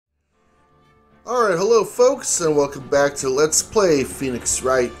Alright, hello folks, and welcome back to Let's Play Phoenix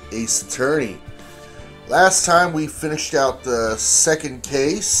Wright Ace Attorney. Last time we finished out the second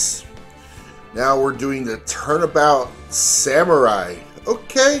case. Now we're doing the Turnabout Samurai.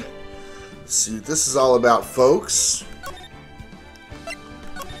 Okay, let's see what this is all about, folks.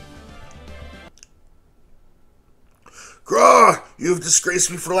 Grah! You have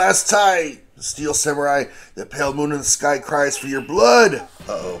disgraced me for the last time! The Steel Samurai, the pale moon in the sky cries for your blood!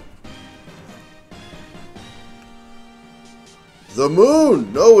 Uh-oh. The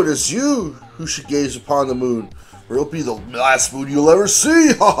moon! No, it is you who should gaze upon the moon, or it'll be the last moon you'll ever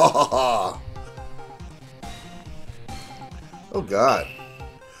see! Ha ha ha ha! Oh god.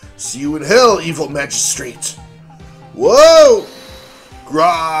 See you in hell, evil magistrate! Whoa!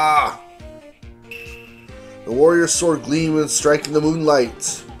 Grah! The warrior's sword gleams, striking the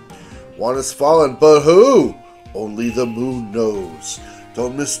moonlight. One has fallen, but who? Only the moon knows.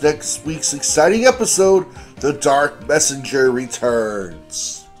 Don't miss next week's exciting episode. The Dark Messenger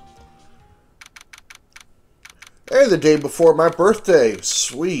returns. Hey, the day before my birthday.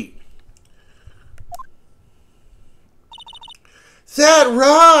 Sweet. That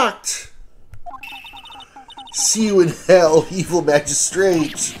rocked! See you in hell, evil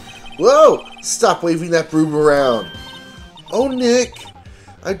magistrate. Whoa! Stop waving that broom around. Oh, Nick.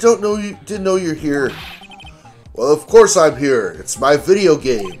 I didn't know you're here. Well, of course I'm here. It's my video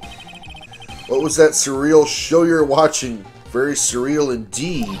game. What was that surreal show you're watching? Very surreal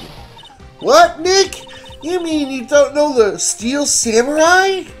indeed. What, Nick? You mean you don't know the Steel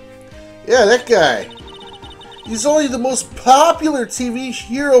Samurai? Yeah, that guy. He's only the most popular TV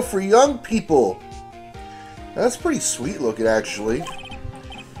hero for young people. That's pretty sweet looking, actually.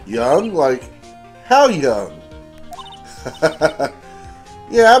 Young? Like, how young?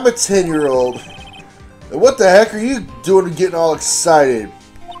 Yeah, I'm a 10-year-old. And what the heck are you doing getting all excited?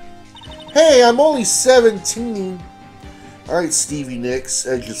 Hey, I'm only 17. Alright, Stevie Nicks,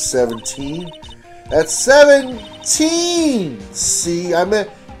 edge of 17. That's 17! See, I'm a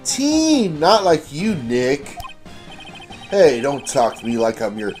teen, not like you, Nick. Hey, don't talk to me like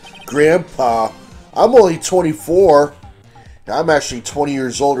I'm your grandpa. I'm only 24. I'm actually 20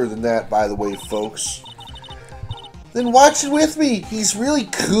 years older than that, by the way, folks. Then watch it with me. He's really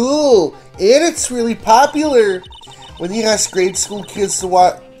cool, and it's really popular. When you ask grade school kids to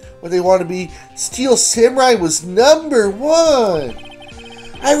what they want to be, Steel Samurai was #1.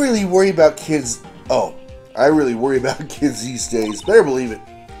 I really worry about kids. Oh, I really worry about kids these days. Better believe it.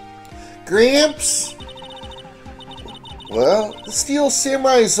 Gramps? Well, the Steel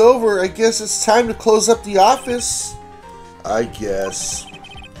Samurai is over. I guess it's time to close up the office. I guess.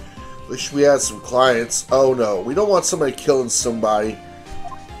 Wish we had some clients. Oh no, we don't want somebody killing somebody.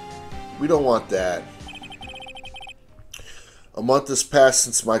 We don't want that. A month has passed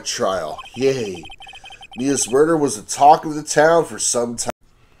since my trial. Yay. Mia's murder was the talk of the town for some time.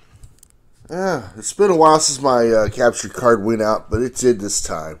 It's been a while since my capture card went out, but it did this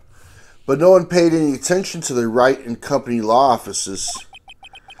time. But no one paid any attention to the Wright and Company law offices.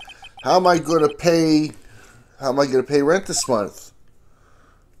 How am I going to pay rent this month?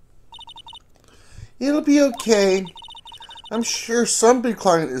 It'll be okay. I'm sure some big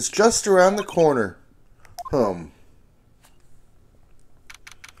client is just around the corner. The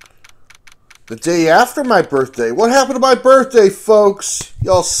day after my birthday. What happened to my birthday, folks?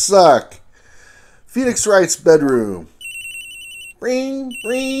 Y'all suck. Phoenix Wright's bedroom. Ring,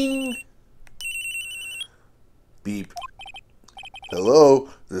 ring. Beep.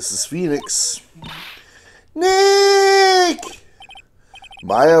 Hello, this is Phoenix. Nick!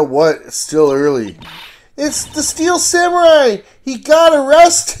 Maya, what? It's still early. It's the Steel Samurai! He got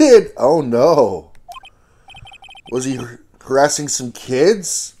arrested! Oh no. Was he harassing some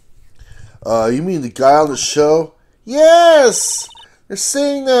kids? You mean the guy on the show? Yes! They're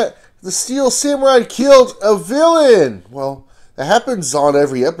saying that the Steel Samurai killed a villain! Well, that happens on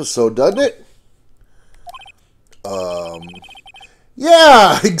every episode, doesn't it?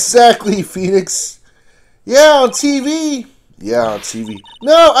 Yeah, exactly, Phoenix. Yeah, on TV. Yeah, on TV.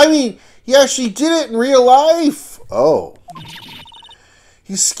 No, I mean, he actually did it in real life. Oh.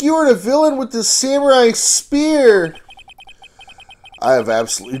 He skewered a villain with the samurai spear. I have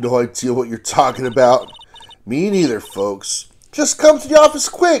absolutely no idea what you're talking about. Me neither, folks. Just come to the office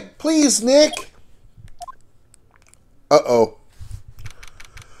quick, please, Nick. Uh-oh.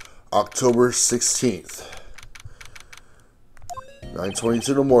 October 16th. 9:22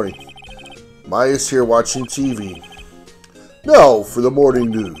 in the morning. Maya's here watching TV. Now for the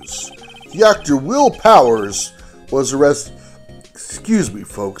morning news. The actor Will Powers was arrested. Excuse me,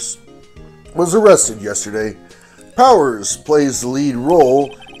 folks. Was arrested yesterday. Powers plays the lead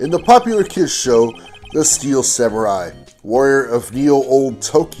role In the popular kids show, The Steel Samurai, warrior of Neo-Old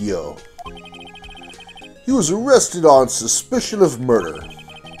Tokyo. He was arrested on suspicion of murder.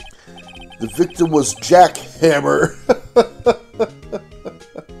 The victim was Jack Hammer.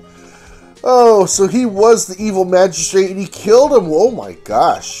 Oh, so he was the evil magistrate and he killed him. Oh my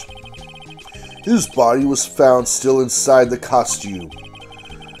gosh. His body was found still inside the costume.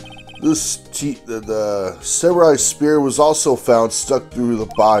 The samurai spear was also found stuck through the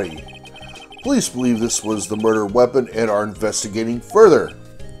body. Police believe this was the murder weapon and are investigating further.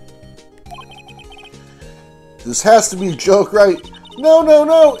 This has to be a joke, right? No, no,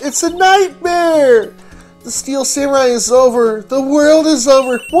 no, it's a nightmare! The Steel Samurai is over. The world is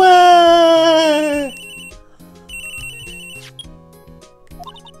over. Wah!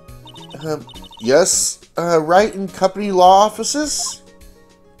 Yes? Wright and Company law offices?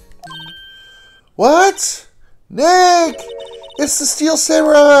 What? Nick! It's the Steel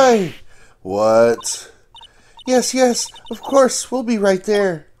Samurai! What? Yes, yes, of course. We'll be right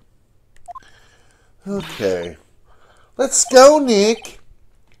there. Okay. Let's go, Nick.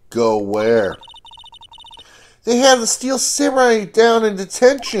 Go where? They have the Steel Samurai down in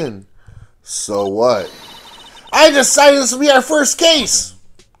detention. So what? I decided this will be our first case.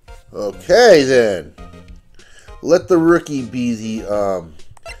 Okay, then. Let the rookie be the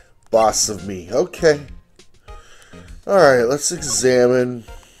boss of me. Okay. Alright, let's examine.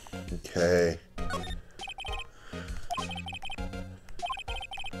 Okay.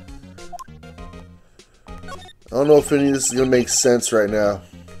 I don't know if any of this is going to make sense right now.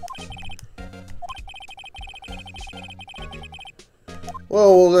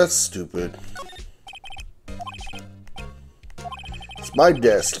 Well, that's stupid. It's my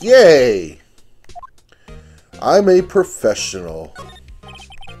desk. Yay! I'm a professional.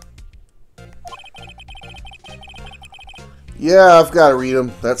 Yeah, I've got to read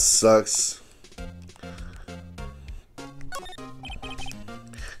them. That sucks.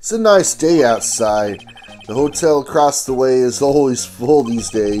 It's a nice day outside. The hotel across the way is always full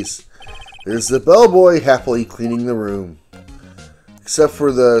these days. There's the bellboy happily cleaning the room. Except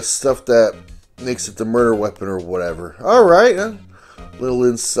for the stuff that makes it the murder weapon or whatever. Alright, little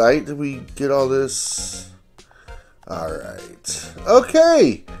insight. Did we get all this? Alright.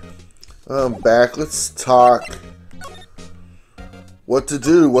 Okay! I'm back. Let's talk. What to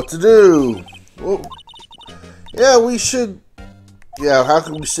do? What to do? Whoa. Yeah, we should... Yeah, how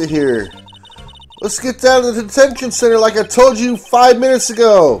can we sit here? Let's get down to the detention center like I told you 5 minutes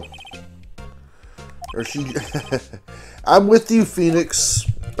ago. Or she... I'm with you, Phoenix.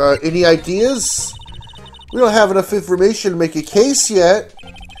 Any ideas? We don't have enough information to make a case yet.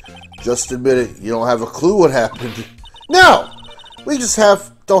 Just admit it. You don't have a clue what happened. No! We just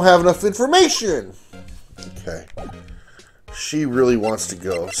don't have enough information. Okay. She really wants to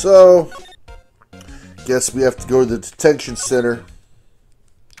go. So, guess we have to go to the detention center.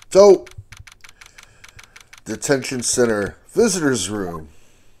 So, detention center. Visitor's room.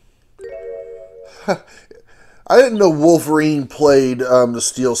 I didn't know Wolverine played the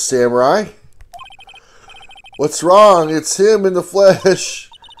Steel Samurai. What's wrong? It's him in the flesh.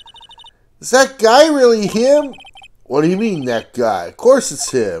 Is that guy really him? What do you mean, that guy? Of course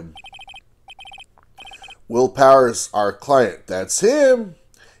it's him. Will Powers, our client. That's him.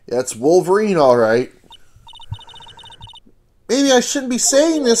 That's Wolverine, all right. Maybe I shouldn't be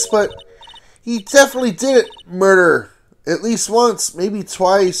saying this, but he definitely did murder. At least once, maybe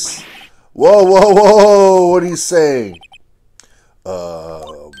twice. Whoa, whoa, whoa, what are you saying?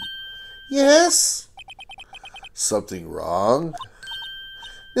 Yes? Something wrong?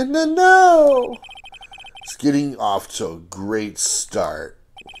 No, no, no. It's getting off to a great start.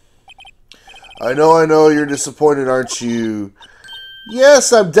 I know, you're disappointed, aren't you?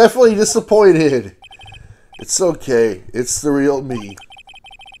 Yes, I'm definitely disappointed. It's okay, it's the real me.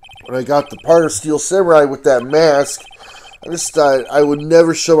 When I got the part of Steel Samurai with that mask, I decided I would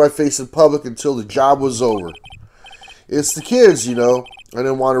never show my face in public until the job was over. It's the kids, you know. I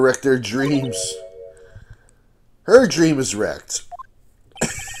didn't want to wreck their dreams. Her dream is wrecked.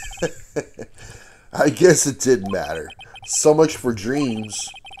 I guess it didn't matter. So much for dreams.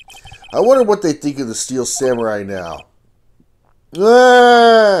 I wonder what they think of the Steel Samurai now.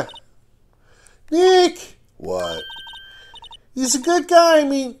 Ah! Nick! What? He's a good guy. I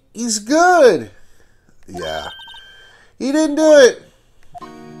mean, he's good. Yeah. He didn't do it.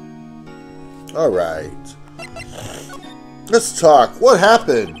 Alright. Let's talk. What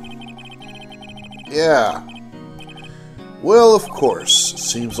happened? Yeah. Well, of course.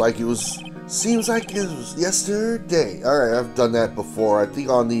 Seems like it was yesterday. Alright, I've done that before. I think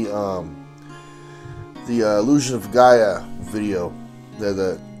on the Illusion of Gaia video.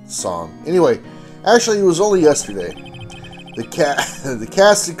 The song. Anyway, actually it was only yesterday. The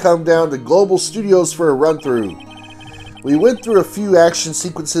cast had come down to Global Studios for a run-through. We went through a few action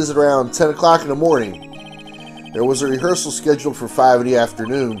sequences at around 10 o'clock in the morning. There was a rehearsal scheduled for 5 in the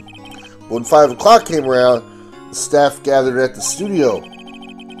afternoon. When 5 o'clock came around, the staff gathered at the studio.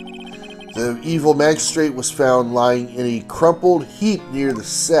 The evil magistrate was found lying in a crumpled heap near the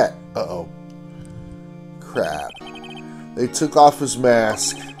set. Uh-oh. Crap. They took off his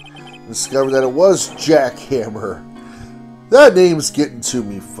mask and discovered that it was Jack Hammer. That name's getting to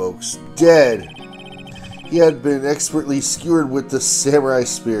me, folks. Dead. He had been expertly skewered with the samurai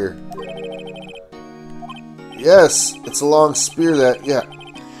spear. Yes, it's a long spear that, yeah.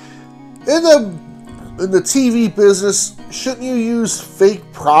 In the TV business, shouldn't you use fake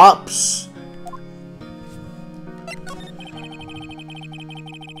props?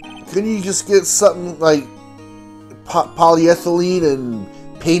 Couldn't you just get something like polyethylene and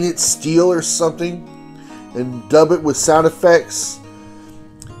paint it steel or something? And dub it with sound effects?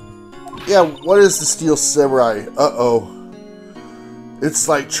 Yeah, what is the Steel Samurai? Uh-oh. It's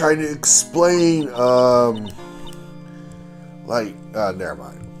like trying to explain, never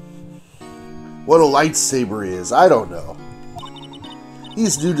mind. What a lightsaber is. I don't know.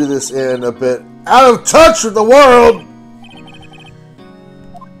 He's new to this and a bit out of touch with the world!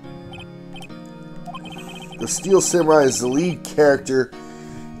 The Steel Samurai is the lead character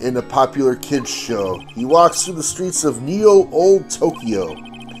in a popular kids show. He walks through the streets of Old Tokyo,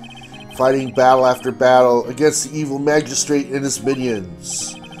 fighting battle after battle against the evil magistrate and his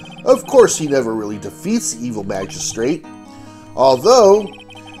minions. Of course, he never really defeats the evil magistrate, although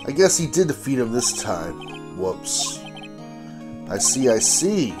I guess he did defeat him this time. Whoops. I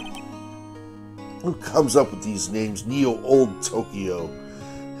see. Who comes up with these names? Old Tokyo.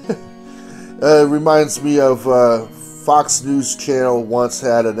 Reminds me of Fox News Channel once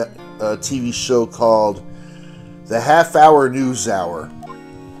had a TV show called The Half-Hour News Hour.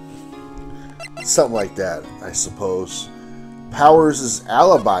 Something like that, I suppose. Powers'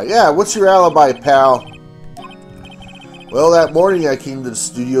 alibi. Yeah, what's your alibi, pal? Well, that morning I came to the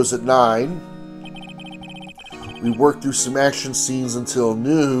studios at 9. We worked through some action scenes until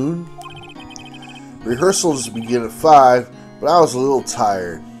noon. Rehearsals begin at 5, but I was a little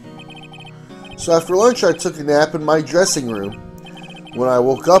tired. So after lunch I took a nap in my dressing room. When I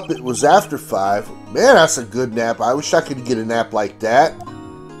woke up it was after 5. Man, that's a good nap. I wish I could get a nap like that.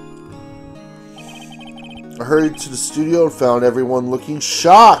 I hurried to the studio and found everyone looking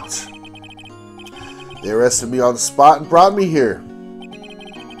shocked. They arrested me on the spot and brought me here.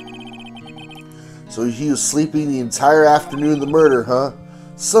 So he was sleeping the entire afternoon of the murder, huh?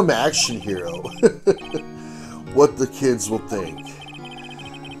 Some action hero. What the kids will think.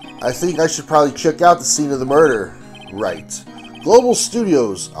 I think I should probably check out the scene of the murder. Right. Global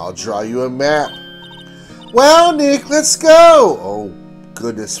Studios. I'll draw you a map. Well, Nick, let's go! Oh,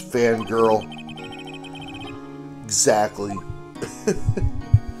 goodness, fangirl. Exactly.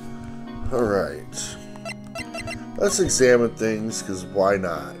 Alright. Let's examine things, because why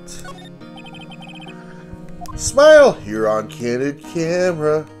not? Smile here on Candid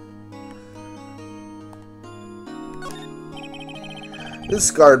Camera. This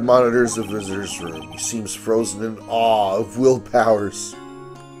guard monitors the visitor's room. He seems frozen in awe of Will Powers.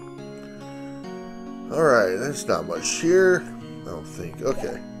 Alright, there's not much here. I don't think.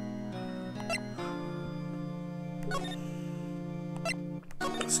 Okay.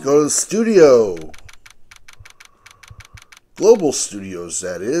 Let's go to the studio. Global Studios,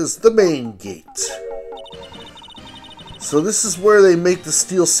 that is. The main gate. So this is where they make the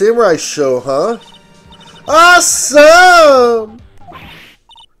Steel Samurai show, huh? Awesome!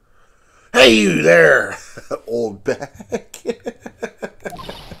 Hey, you there, old bag.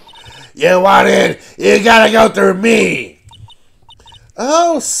 You want in? You gotta go through me.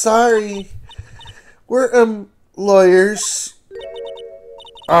 Oh, sorry. We're, lawyers.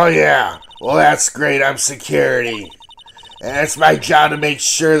 Oh, yeah. Well, that's great. I'm security. And it's my job to make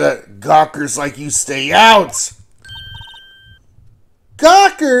sure that gawkers like you stay out.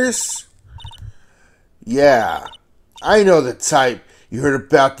 Gawkers? Yeah. I know the type. You heard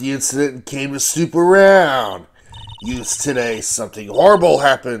about the incident and came to snoop around. Youth today, something horrible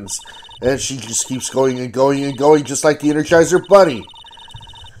happens. And she just keeps going and going and going, just like the Energizer Bunny.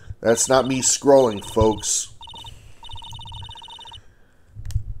 That's not me scrolling, folks.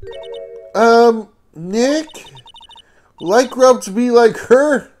 Nick? Will I grow up to be like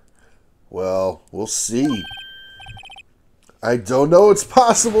her? Well, we'll see. I don't know, it's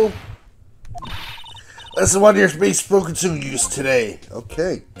possible. Listen, what you're being spoken to use today.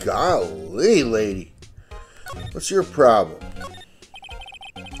 Okay, golly, lady. What's your problem?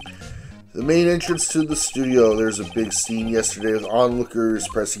 The main entrance to the studio. There's a big scene yesterday with onlookers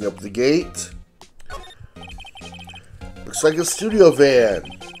pressing up the gate. Looks like a studio van.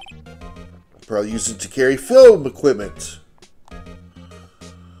 Probably used it to carry film equipment.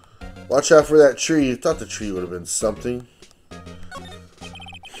 Watch out for that tree. I thought the tree would have been something.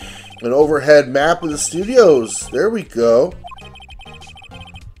 An overhead map of the studios. There we go.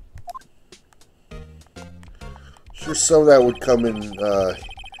 Sure, some of that would come in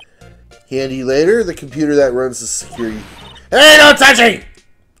handy later. The computer that runs the security. Hey, no touching!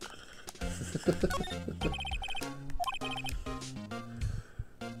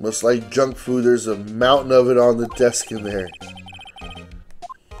 Most like junk food. There's a mountain of it on the desk in there.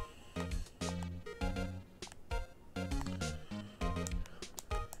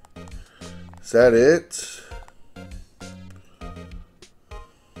 Is that it?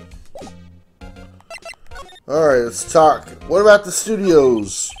 Alright, let's talk. What about the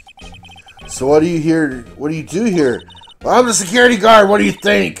studios? So what do you here? What do you do here? Well, I'm the security guard. What do you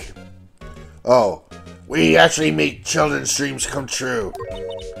think? Oh, we actually make children's dreams come true.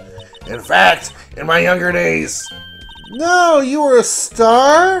 In fact, in my younger days... No, you were a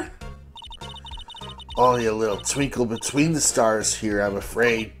star? Only a little twinkle between the stars here, I'm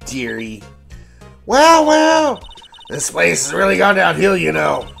afraid, dearie. Well, this place has really gone downhill, you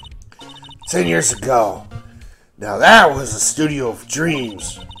know. 10 years ago. Now that was a studio of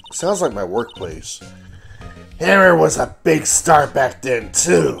dreams. Sounds like my workplace. Hammer was a big star back then,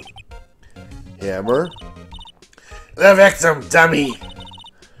 too. Hammer? The victim, dummy.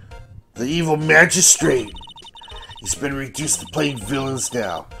 The evil magistrate. He's been reduced to playing villains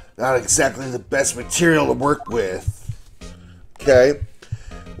now. Not exactly the best material to work with. Okay.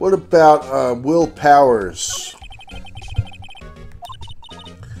 What about Will Powers?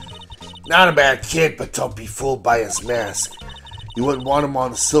 Not a bad kid, but don't be fooled by his mask. You wouldn't want him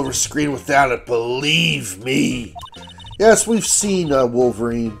on the silver screen without it, believe me. Yes, we've seen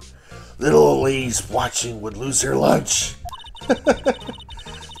Wolverine. Little old ladies watching would lose their lunch.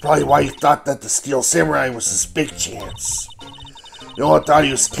 Probably why you thought that the Steel Samurai was his big chance. No one thought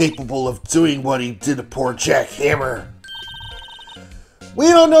he was capable of doing what he did to poor Jack Hammer. We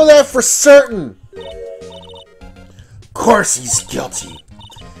don't know that for certain. Of course he's guilty.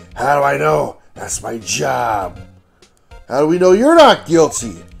 How do I know? That's my job. How do we know you're not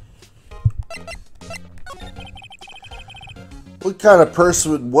guilty? What kind of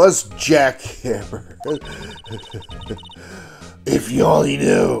person was Jack Hammer? If you only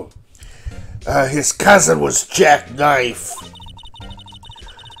knew. His cousin was Jack Knife.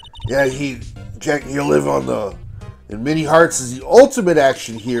 Yeah, he'll live on in many hearts as the ultimate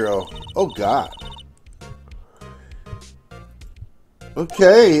action hero. Oh God.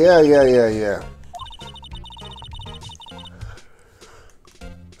 Okay, yeah.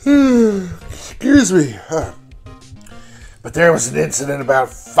 Excuse me. But there was an incident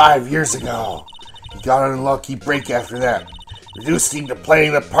about 5 years ago. He got an unlucky break after that, reducing to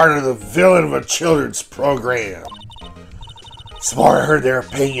playing the part of the villain of a children's program. Some more, I heard they were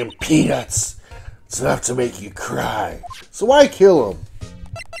paying him peanuts. It's enough to make you cry. So why kill him?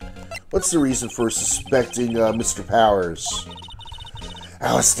 What's the reason for suspecting Mr. Powers?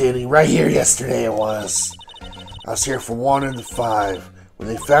 I was standing right here yesterday, it was. I was here from 1 until 5 when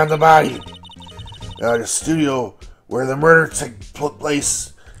they found the body. The studio where the murder took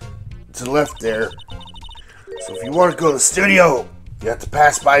place to the left there. So if you want to go to the studio, you have to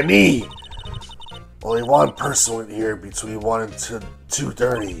pass by me. Only one person went here between 1 and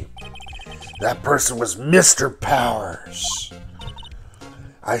 2:30. That person was Mr. Powers.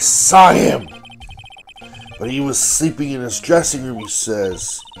 I saw him. But he was sleeping in his dressing room, he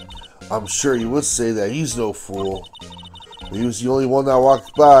says. I'm sure he would say that he's no fool. But he was the only one that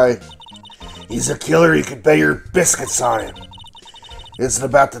walked by. He's a killer, you can bet your biscuits on him. Isn't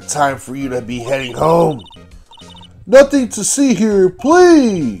about the time for you to be heading home. Nothing to see here,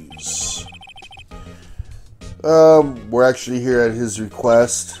 please. We're actually here at his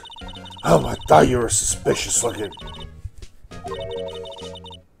request. Oh, I thought you were suspicious looking.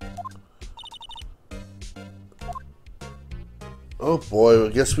 Oh boy, I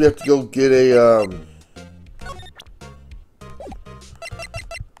guess we have to go get a,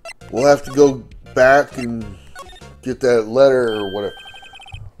 we'll have to go back and get that letter or whatever.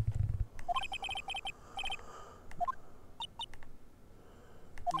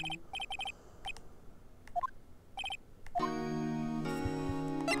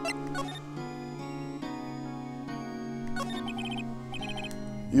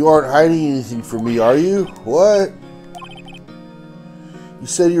 You aren't hiding anything from me, are you? What? You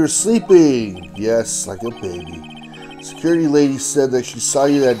said you were sleeping. Yes, like a baby. Security lady said that she saw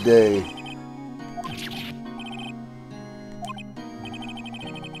you that day.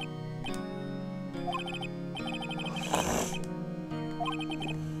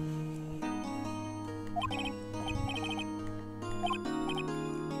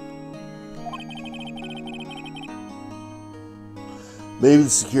 Maybe the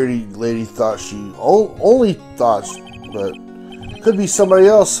security lady thought she only thought, but could be somebody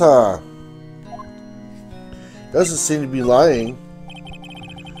else, huh? Doesn't seem to be lying.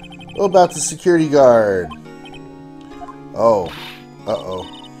 What about the security guard? Oh. Uh-oh.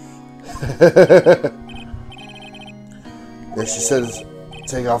 And she says,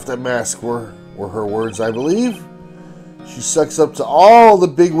 take off that mask, were her words, I believe. She sucks up to all the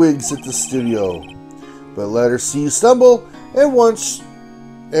bigwigs at the studio. But let her see you stumble, and once,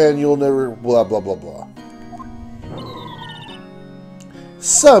 and you'll never blah, blah, blah, blah.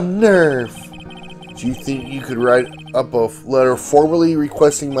 Some nerve. Do you think you could write up a letter formally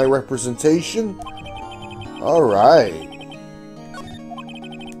requesting my representation? Alright.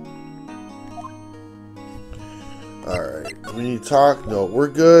 Alright. We need to talk? No, we're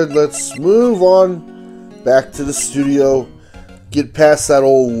good. Let's move on back to the studio. Get past that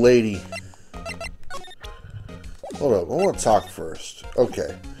old lady. Hold up. I want to talk first.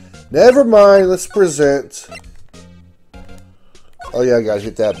 Okay. Never mind. Let's present. Oh yeah, I gotta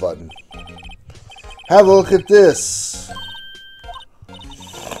hit that button. Have a look at this.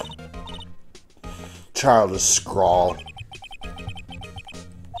 Childish scrawl.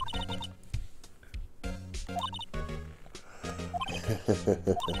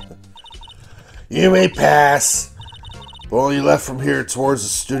 You may pass, but only left from here towards the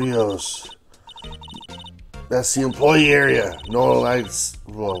studios. That's the employee area. No lights.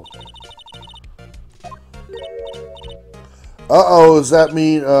 Whoa. Uh-oh, does that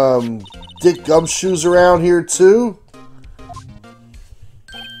mean, Dick Gumshoe's around here too?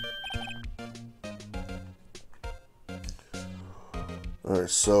 Alright,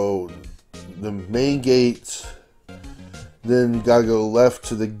 so the main gate, then you gotta go left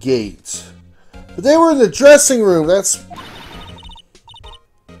to the gate. But they were in the dressing room, that's...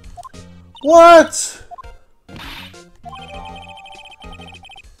 What?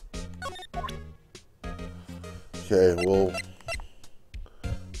 Okay, well...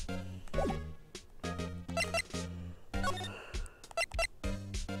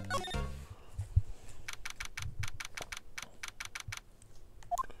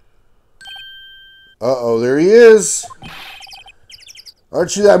 Uh-oh, there he is.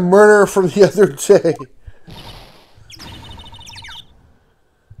 Aren't you that murderer from the other day?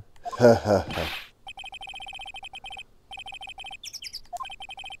 Ha ha ha.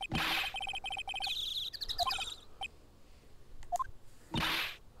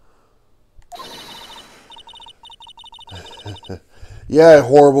 Yeah,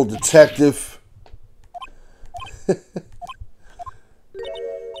 horrible detective.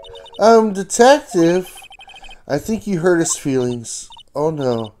 Detective? I think you hurt his feelings. Oh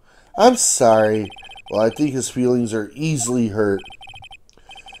no. I'm sorry. Well, I think his feelings are easily hurt.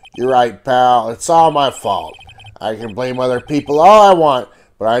 You're right, pal. It's all my fault. I can blame other people all I want,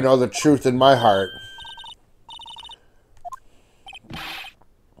 but I know the truth in my heart.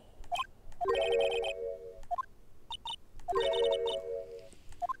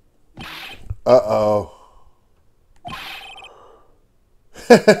 Uh-oh.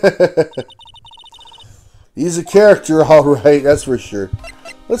 He's a character, all right, that's for sure.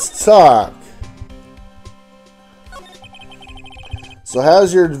 Let's talk. So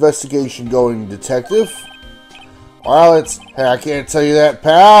how's your investigation going, detective? Well, it's... Hey, I can't tell you that,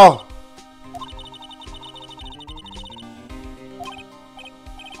 pal.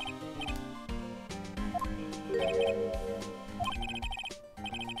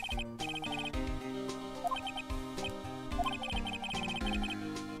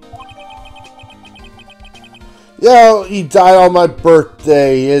 Yo, he died on my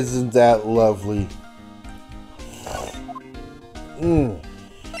birthday. Isn't that lovely?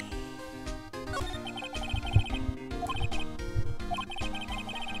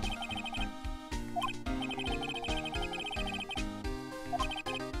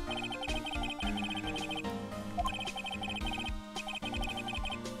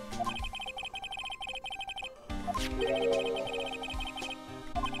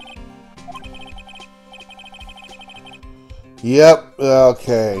 Yep,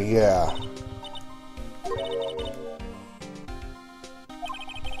 okay, yeah.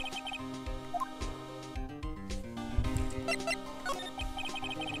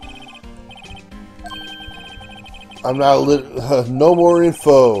 I'm not lit. No more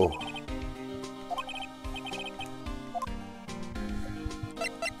info.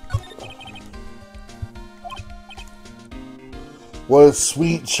 What a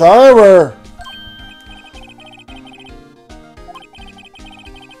sweet charmer.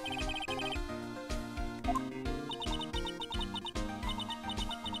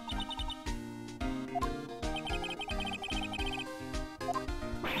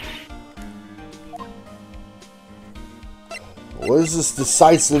 What is this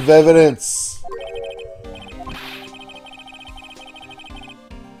decisive evidence?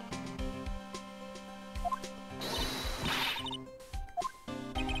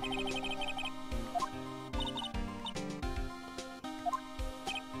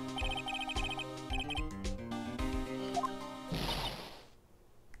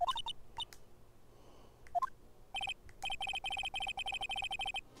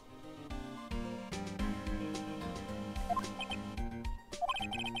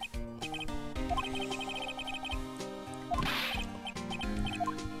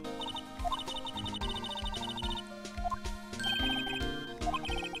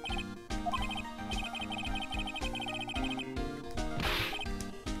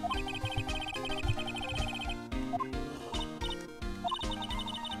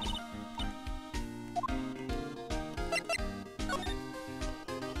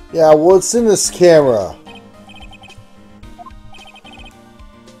 Yeah, what's in this camera?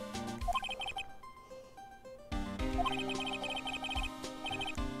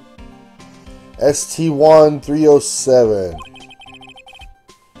 ST1307.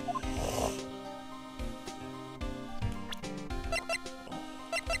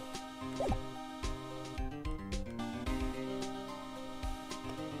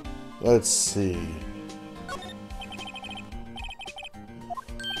 Let's see.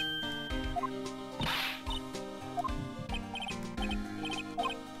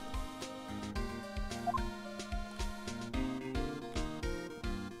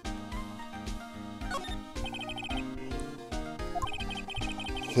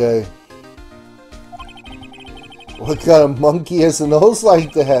 Okay. What kind of monkey has a nose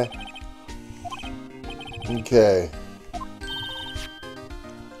like that? Okay.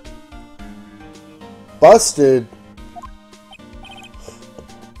 Busted.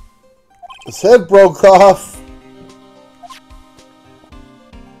 His head broke off.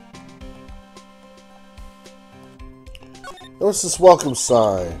 What's this welcome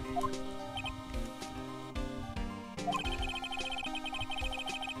sign?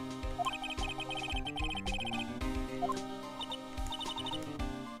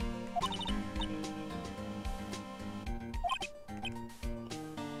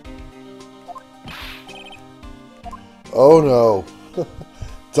 Oh no.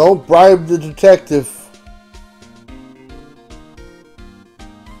 Don't bribe the detective.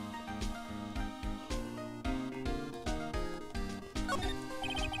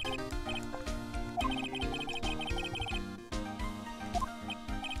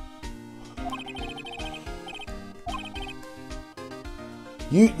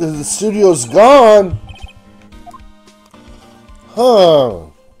 The studio's gone. Huh.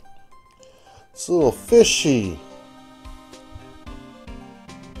 It's a little fishy.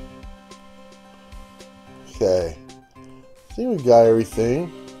 Okay. I think we got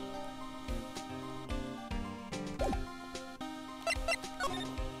everything.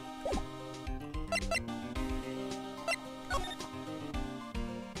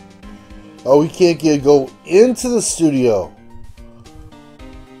 Oh, we can't go into the studio.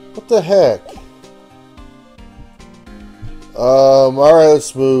 What the heck? Alright,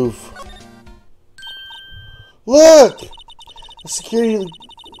 let's move. Look! The security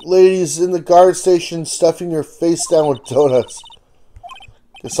lady's in the guard station stuffing her face down with donuts.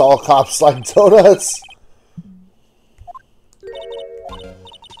 Guess all cops like donuts.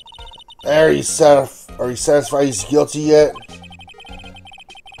 Are you satisfied he's guilty yet?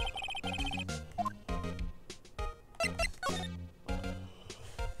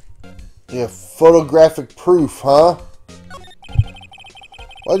 Yeah, photographic proof, huh?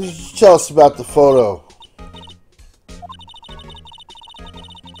 Why did you tell us about the photo?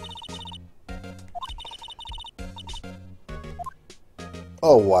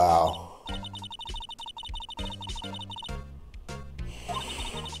 Oh, wow.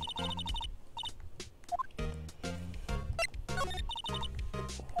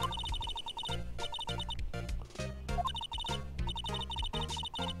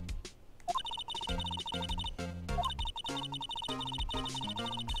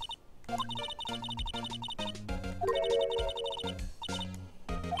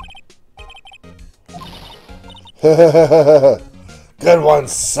 Good one,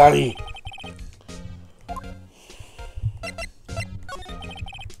 Sonny.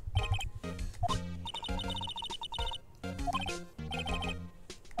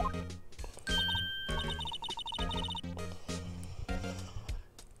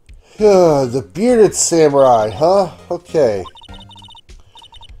 The bearded samurai, huh? Okay.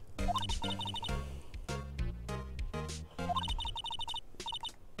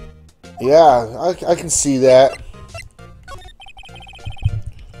 Yeah, I can see that.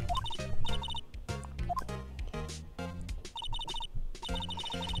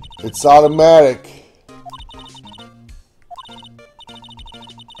 It's automatic.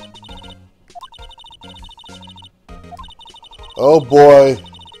 Oh boy.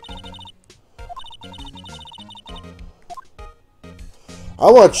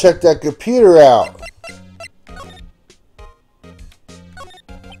 I want to check that computer out.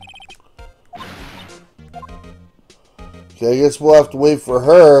 Okay, I guess we'll have to wait for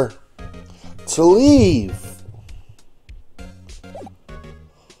her to leave.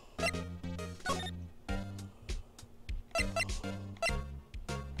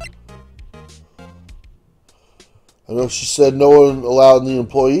 I know she said no one allowed in the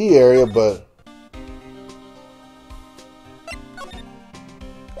employee area, but...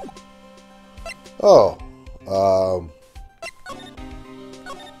 Oh.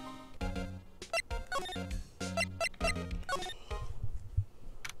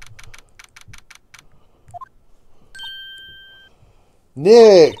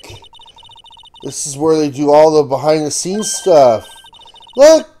 Nick! This is where they do all the behind-the-scenes stuff.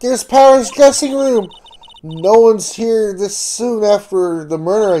 Look! There's Power's dressing room! No one's here this soon after the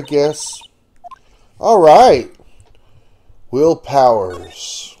murder, I guess. Alright. Will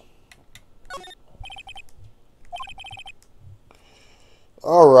Powers.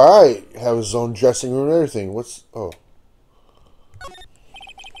 Alright. Have his own dressing room and everything. What's... Oh.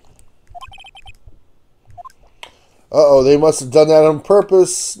 Uh-oh, they must have done that on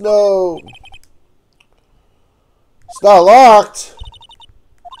purpose. No. It's not locked.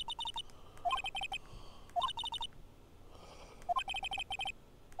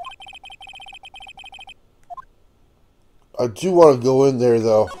 I do want to go in there,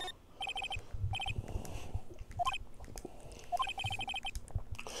 though.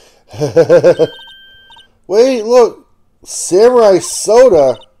 Wait, look. Samurai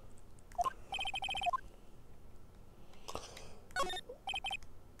soda.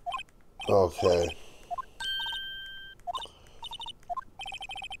 Okay.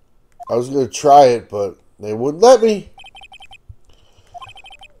 I was going to try it, but they wouldn't let me.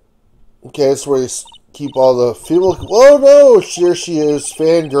 Okay, that's where they keep all the female... Oh, no! Here she is.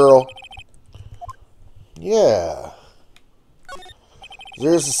 Fangirl. Yeah.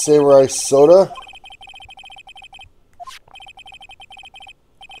 There's the samurai soda.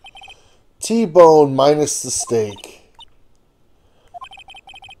 T-bone minus the steak.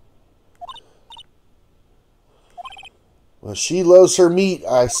 Well, she loves her meat,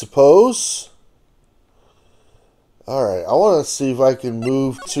 I suppose. Alright, I want to see if I can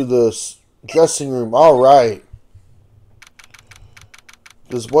move to the dressing room. Alright.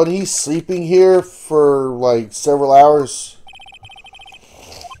 Because when he's sleeping here for like several hours...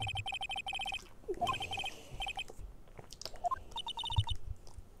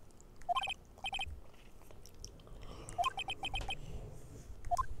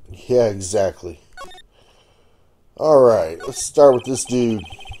 Yeah, exactly. Alright, let's start with this dude.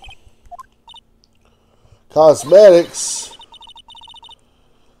 Cosmetics.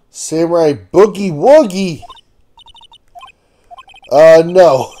 Samurai Boogie Woogie.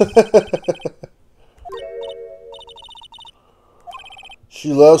 No.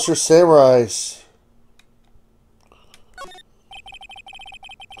 She loves her samurais.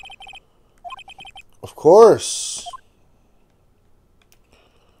 Of course.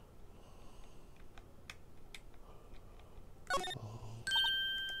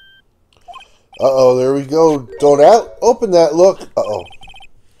 Uh-oh, there we go. Don't open that, look. Uh-oh.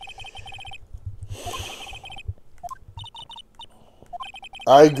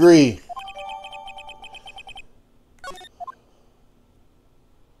 I agree.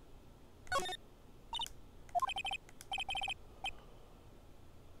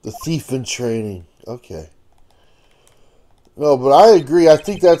 The thief in training. Okay. No, but I agree. I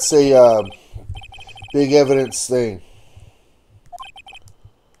think that's a big evidence thing.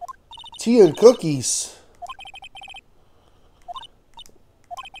 Tea and cookies.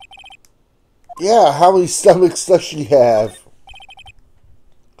 Yeah, how many stomachs does she have?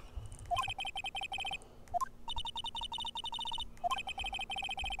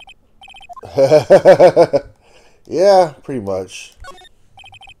 Yeah, pretty much.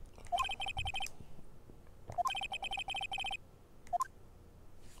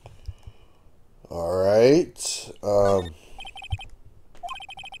 All right.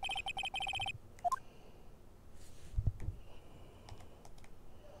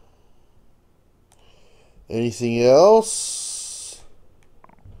 Anything else?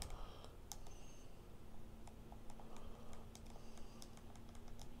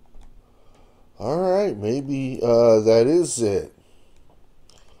 Alright, maybe that is it.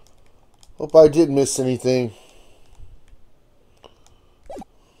 Hope I didn't miss anything.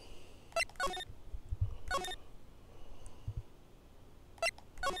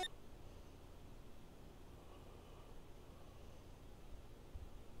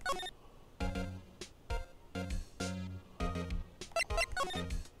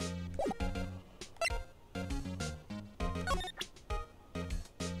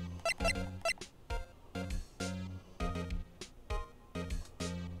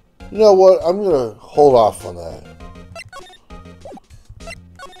 You know what? I'm going to hold off on that.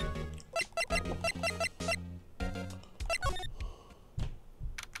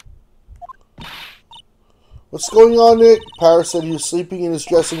 What's going on, Nick? Power said he was sleeping in his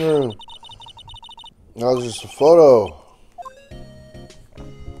dressing room. That was just a photo.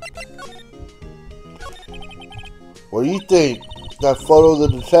 What do you think? That photo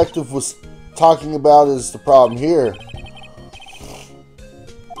the detective was talking about is the problem here.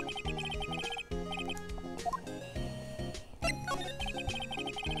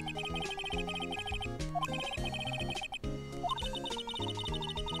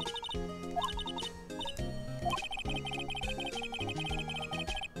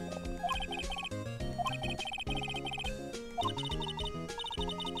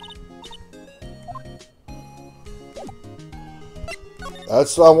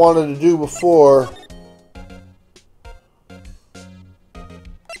 That's what I wanted to do before.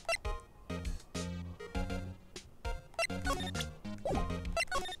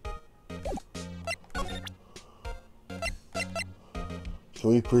 Can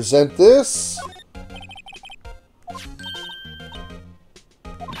we present this?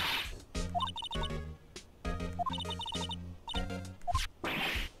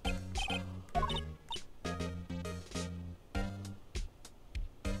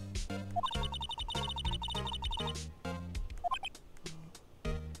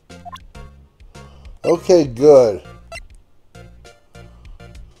 Okay, good.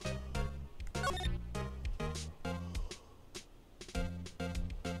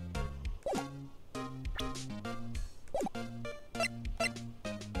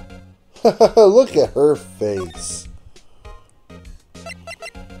 Look at her face.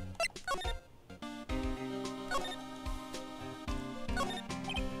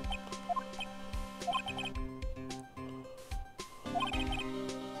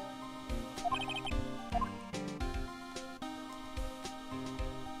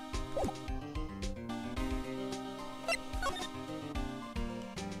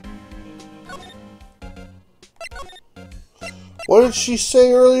 What did she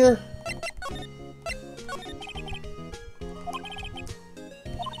say earlier?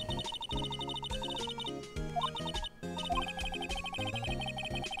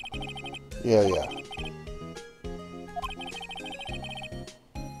 Yeah.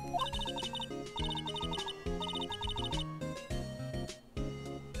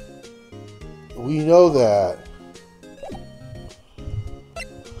 We know that.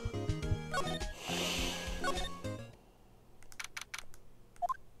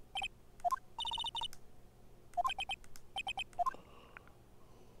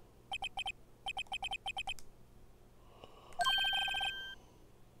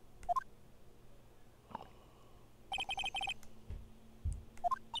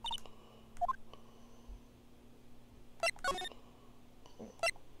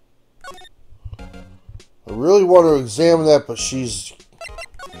 I really want to examine that, but she's...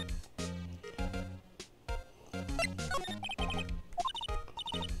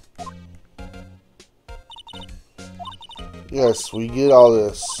 Yes, we get all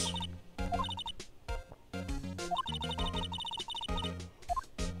this.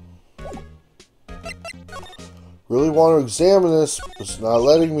 Really want to examine this, but it's not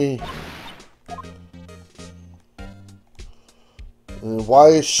letting me. And why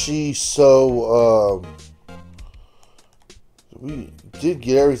is she so, we did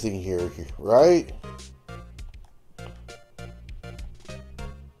get everything here, right?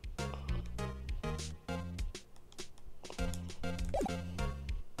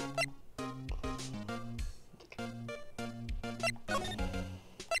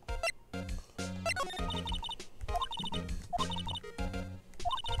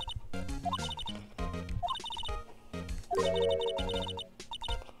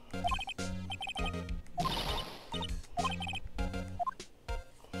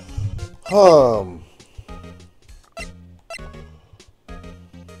 Hmm.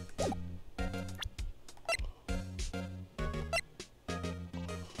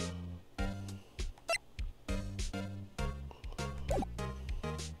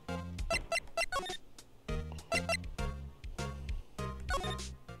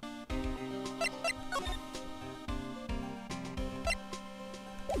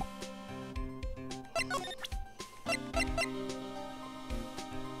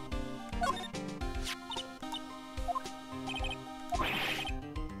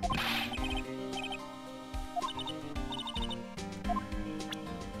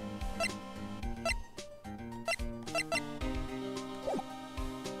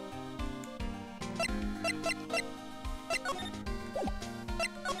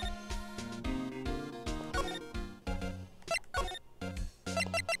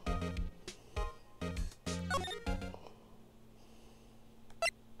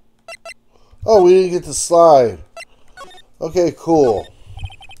 Oh, we didn't get to slide. Okay, cool.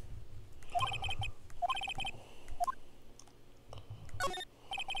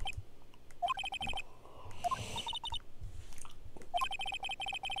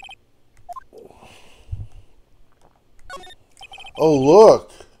 Oh,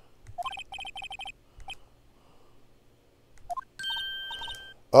 look.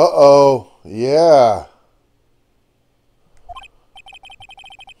 Uh-oh. Yeah.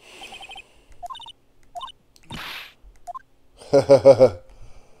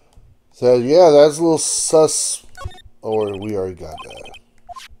 So, yeah, that's a little sus. Or we already got that.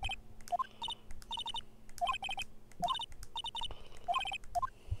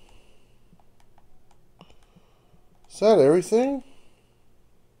 Is that everything?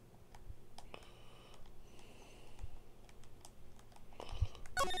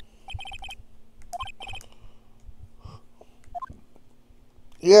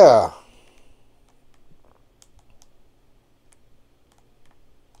 Yeah.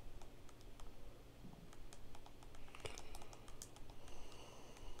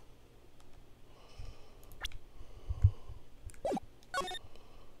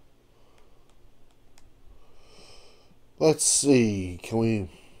 Let's see. Can we...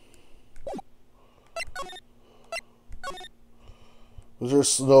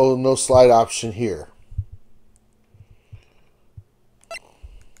 There's no slide option here.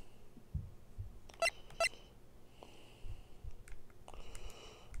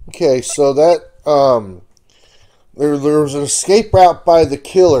 Okay, so that there was an escape route by the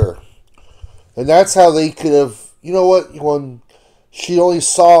killer, and that's how they could have. You know what? When she only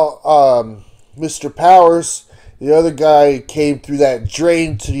saw Mr. Powers, the other guy came through that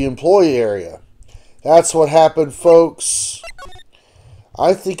drain to the employee area. That's what happened, folks.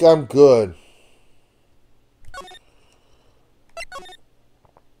 I think I'm good.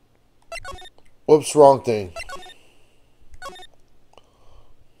 Whoops, wrong thing.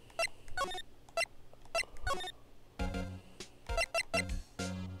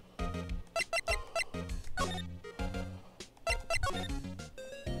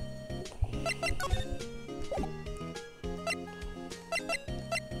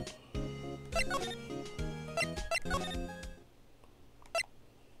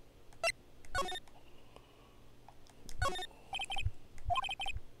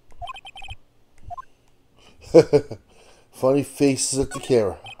 Funny faces at the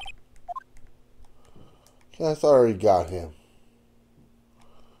camera. I thought I already got him.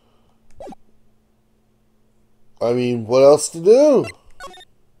 I mean, what else to do?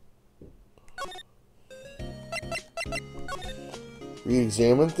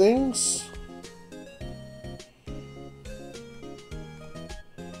 Re-examine things?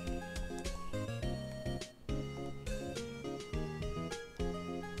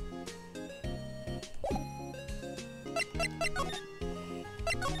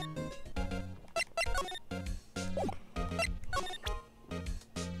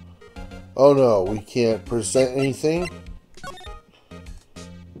 Oh no, we can't present anything.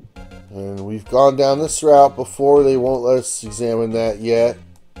 And we've gone down this route before. They won't let us examine that yet.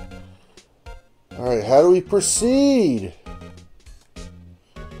 Alright, how do we proceed?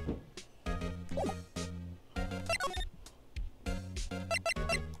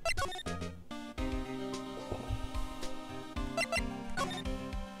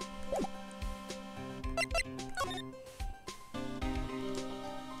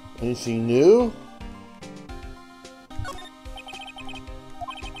 Anything new?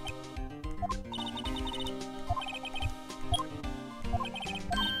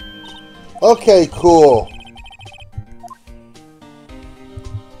 Okay, cool.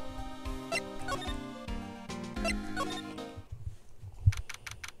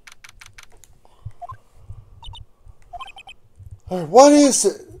 Alright, what is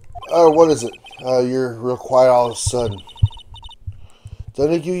it? What is it? You're real quiet all of a sudden.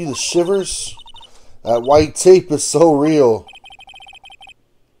 Doesn't it give you the shivers? That white tape is so real.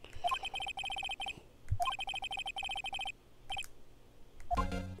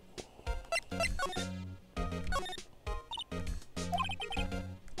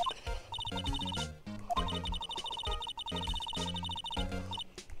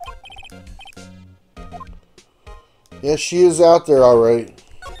 Yeah, she is out there, all right.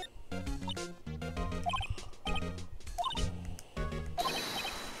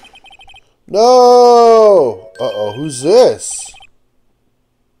 No! Uh-oh, who's this?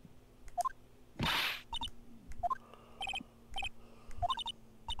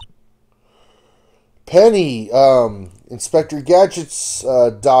 Penny, Inspector Gadget's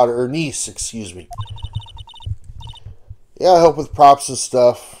daughter, or niece, excuse me. Yeah, I help with props and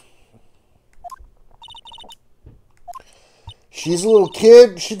stuff. She's a little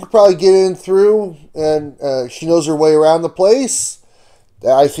kid. She could probably get in through, and she knows her way around the place.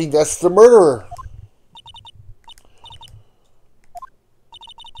 I think that's the murderer.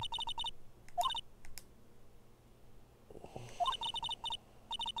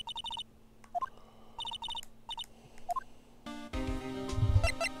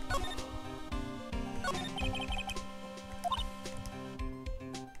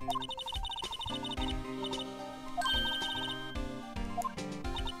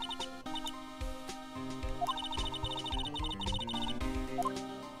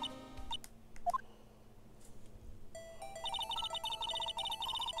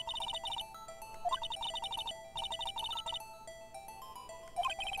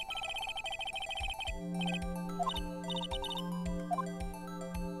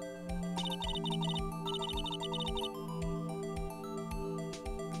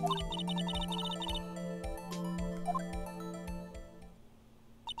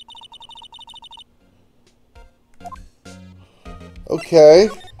 Okay.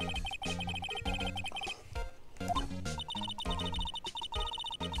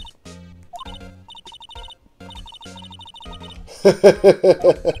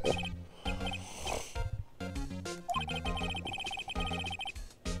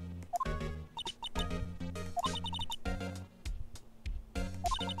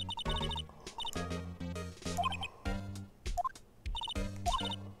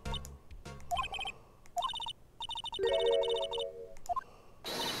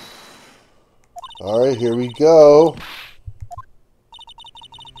 All right, here we go.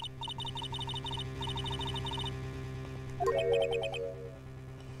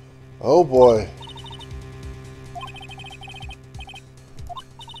 Oh boy.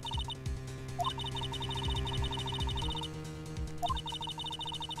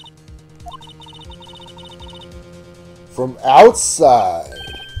 From outside.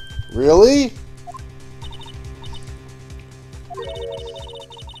 Really?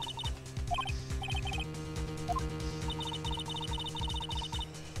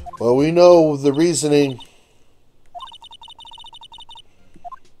 Well, we know the reasoning.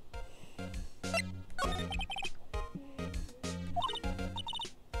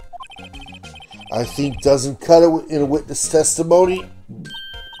 I think doesn't cut it in a witness testimony.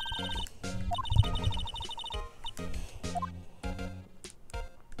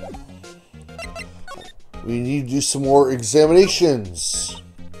 We need to do some more examinations.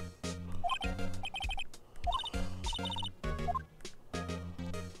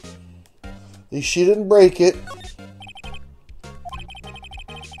 At least she didn't break it.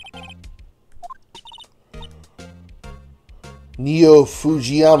 Neo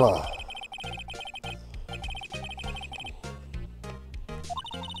Fujiyama.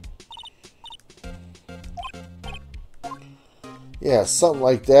 Yeah, something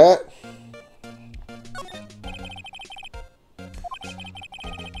like that.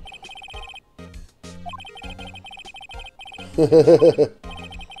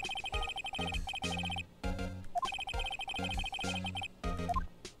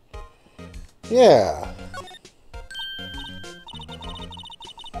 Yeah.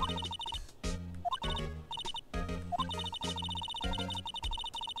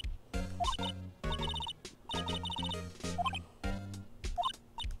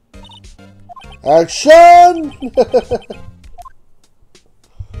 Action!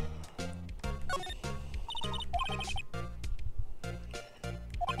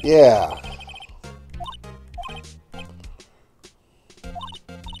 Yeah.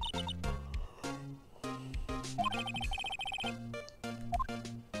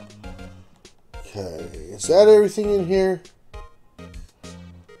 Okay, is that everything in here?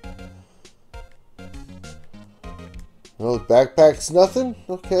 No, the backpack's nothing?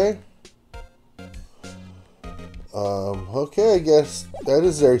 Okay. Okay, I guess that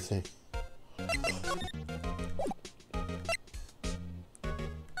is everything.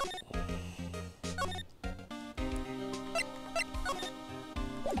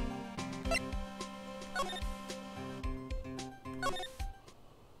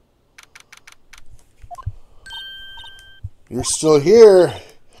 You're still here.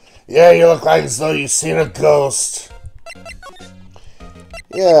 Yeah, you look like as though you've seen a ghost.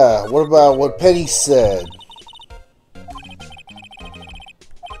 Yeah, what about what Penny said?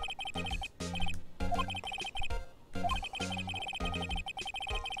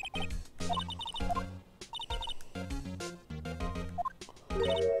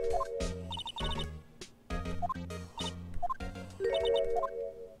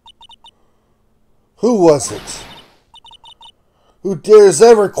 Who was it? Who dares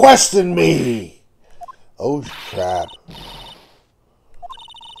ever question me? Oh, crap.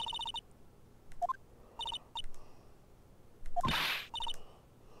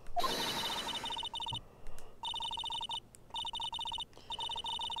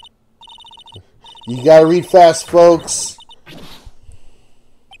 You gotta read fast, folks.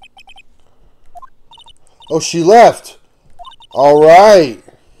 Oh, she left. All right.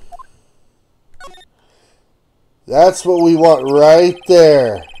 That's what we want right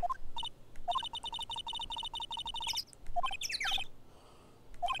there.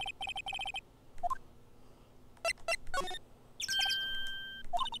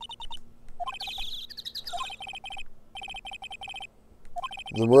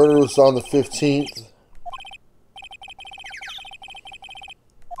 The murder was on the 15th.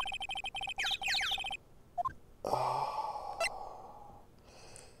 I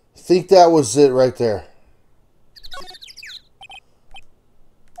think that was it right there.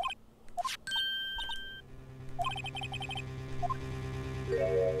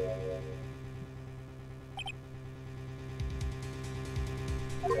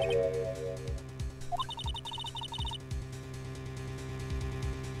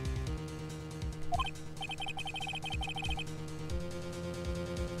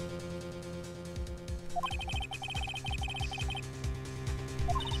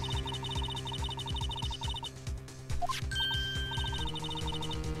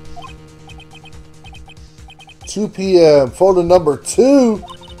 $2 p.m. Photo number 2.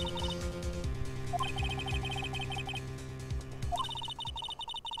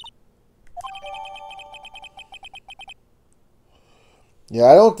 Yeah,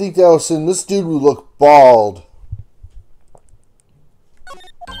 I don't think that was him. This dude would look bald.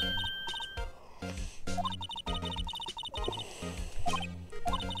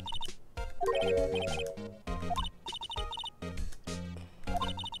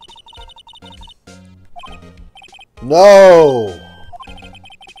 No!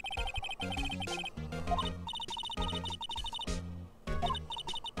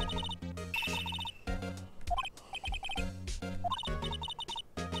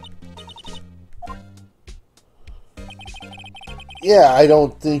 Yeah, I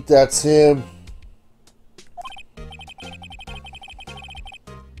don't think that's him.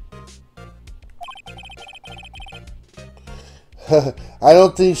 I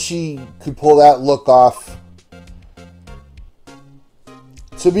don't think she could pull that look off.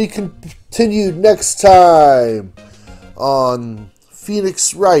 To be continued next time on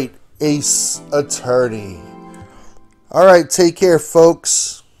Phoenix Wright, Ace Attorney. Alright, take care,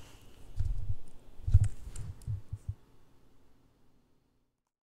 folks.